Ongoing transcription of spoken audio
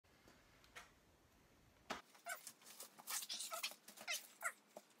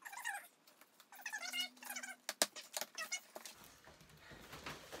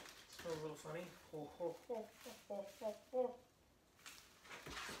See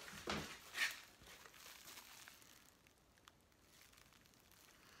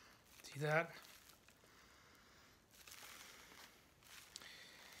that?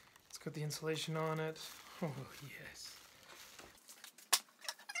 It's got the insulation on it. Oh, yes.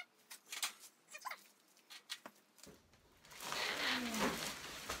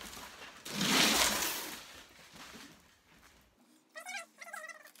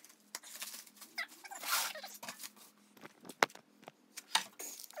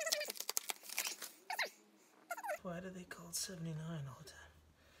 Why do they call it 79 all the time?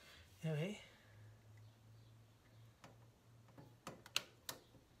 Anyway.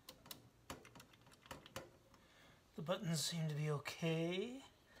 The buttons seem to be okay.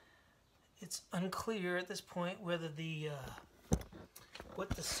 It's unclear at this point whether the what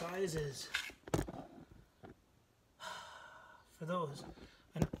the size is for those.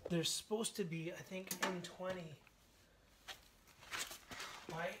 And they're supposed to be, I think, M20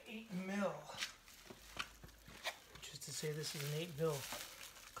 by 8 mil. Which is to say this is an 8 mil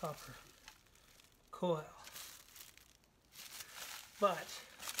copper coil. But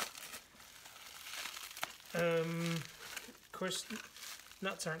of course,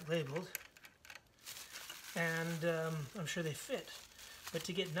 nuts aren't labeled, and I'm sure they fit. But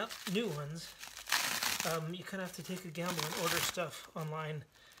to get new ones, you kind of have to take a gamble and order stuff online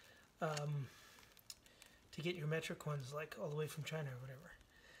to get your metric ones, like all the way from China or whatever.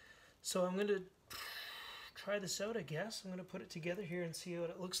 So I'm going to try this out, I guess. I'm going to put it together here and see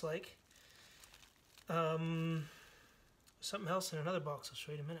what it looks like. Something else in another box I'll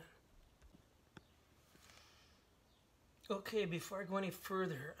show you in a minute. Okay, before I go any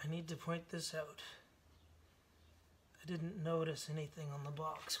further, I need to point this out. I didn't notice anything on the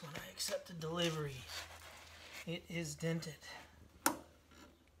box when I accepted delivery. It is dented.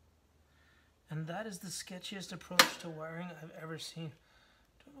 And that is the sketchiest approach to wiring I've ever seen.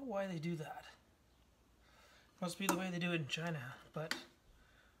 Don't know why they do that. Must be the way they do it in China, but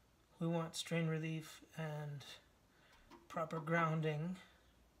we want strain relief and proper grounding.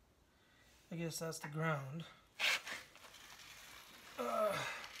 I guess that's the ground.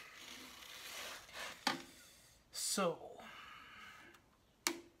 So,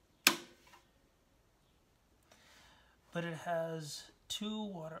 but it has 2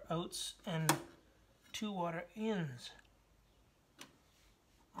 water outs and 2 water ins.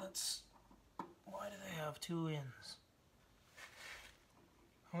 Why do they have 2 ins?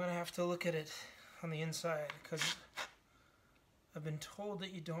 I'm going to have to look at it on the inside, because I've been told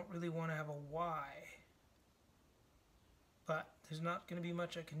that you don't really want to have a Y. But there's not going to be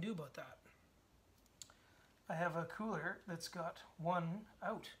much I can do about that. I have a cooler that's got 1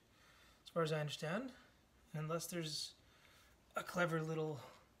 out, as far as I understand, unless there's a clever little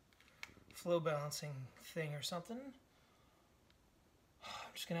flow balancing thing or something.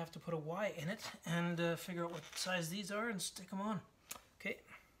 I'm just going to have to put a Y in it and figure out what size these are and stick them on. Okay,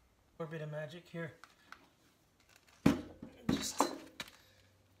 more bit of magic here. Just,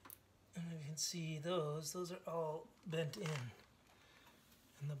 and you can see those are all bent in.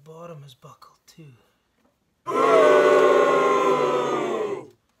 And the bottom is buckled too.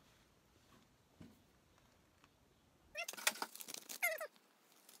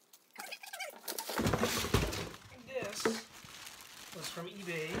 This was from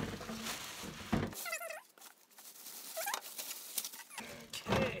eBay.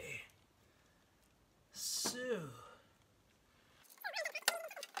 Okay. So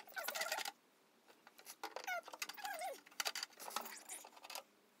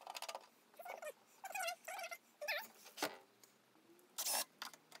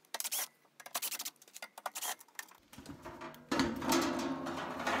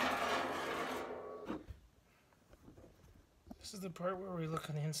this is the part where we look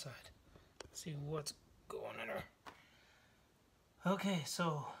on the inside. See what's going in her. Okay,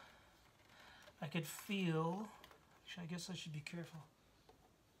 so I could feel, actually I guess I should be careful,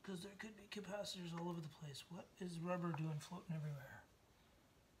 because there could be capacitors all over the place. What is rubber doing floating everywhere?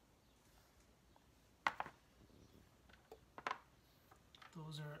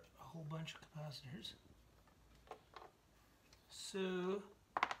 Those are a whole bunch of capacitors. So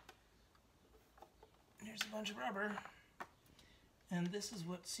here's a bunch of rubber, and this is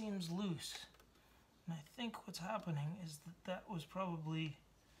what seems loose. And I think what's happening is that was probably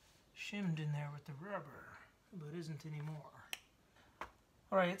shimmed in there with the rubber, but isn't anymore.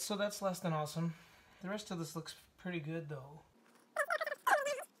 Alright, so that's less than awesome. The rest of this looks pretty good though.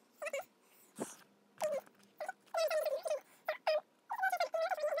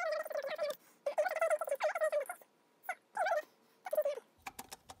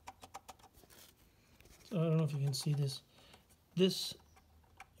 know if you can see this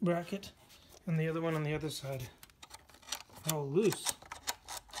bracket and the other one on the other side. Oh, loose.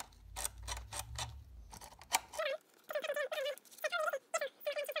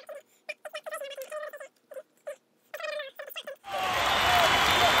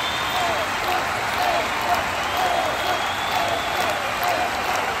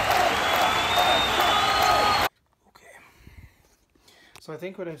 So I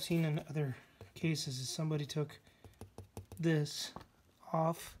think what I've seen in other cases is somebody took this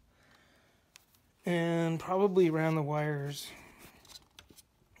off and probably ran the wires,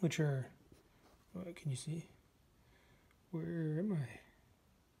 which are, what can you see? Where am I?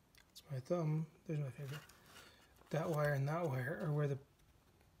 That's my thumb. There's my finger. That wire and that wire are where the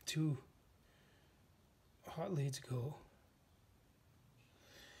two hot leads go.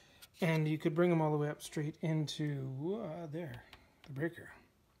 And you could bring them all the way up straight into there. The breaker,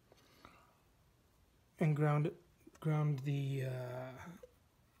 and ground the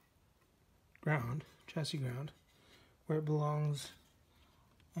chassis ground where it belongs.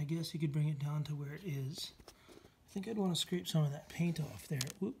 I guess you could bring it down to where it is. I think I'd want to scrape some of that paint off there,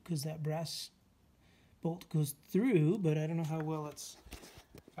 because that brass bolt goes through, but I don't know how well it's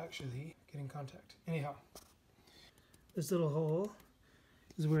actually getting contact. Anyhow, this little hole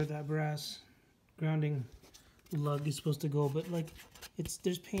is where that brass grounding lug is supposed to go, but like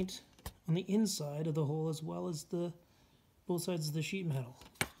there's paint on the inside of the hole as well as the both sides of the sheet metal.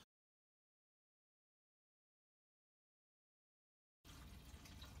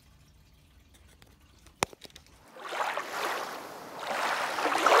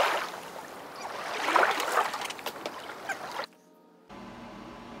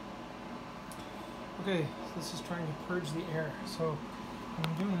 Okay, so this is trying to purge the air. So what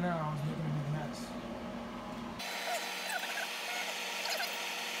I'm doing now is making a big mess.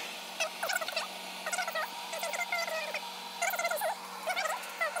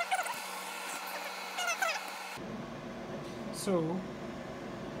 So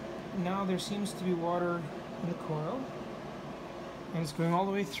now there seems to be water in the coil, and it's going all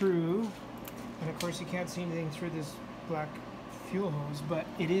the way through, and of course you can't see anything through this black fuel hose, but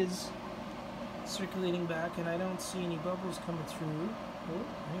it is circulating back, and I don't see any bubbles coming through. Oh,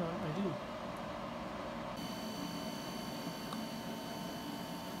 hang on, I do.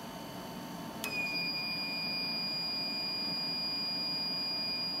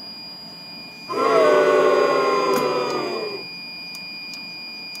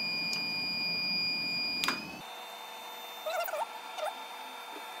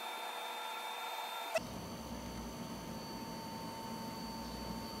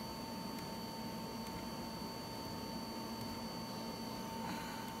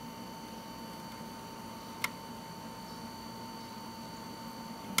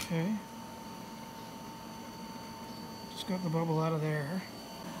 Okay, just got the bubble out of there.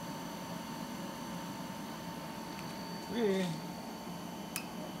 Okay.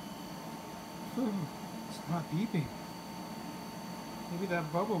 Ooh, it's not beeping. Maybe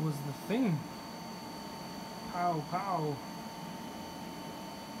that bubble was the thing. Pow, pow.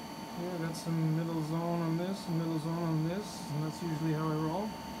 Yeah, got some middle zone on this and middle zone on this, and that's usually how I roll.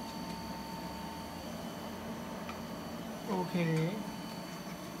 Okay.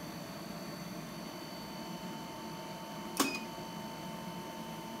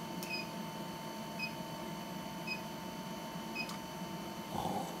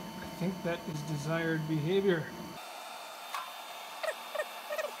 I think that is desired behavior.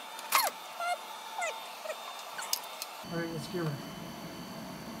 Alright, let's give her.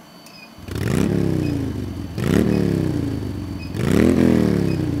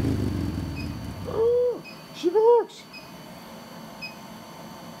 Oh, she works!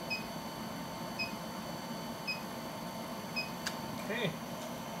 Okay.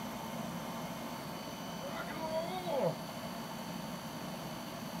 Rock and roll!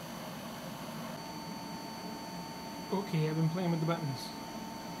 Okay, I've been playing with the buttons.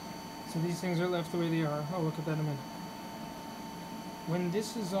 So these things are left the way they are. I'll look at that in a minute. When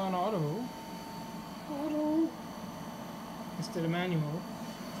this is on auto, instead of manual,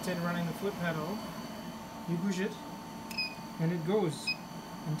 instead of running the foot pedal, you push it, and it goes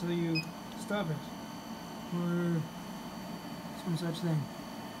until you stop it. Or some such thing.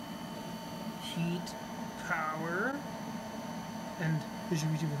 Heat, power, and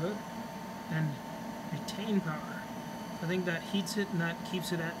retain power. I think that heats it and that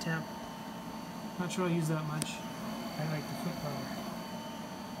keeps it at temp. Not sure I'll use that much. I like the foot power.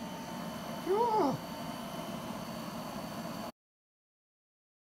 Oh.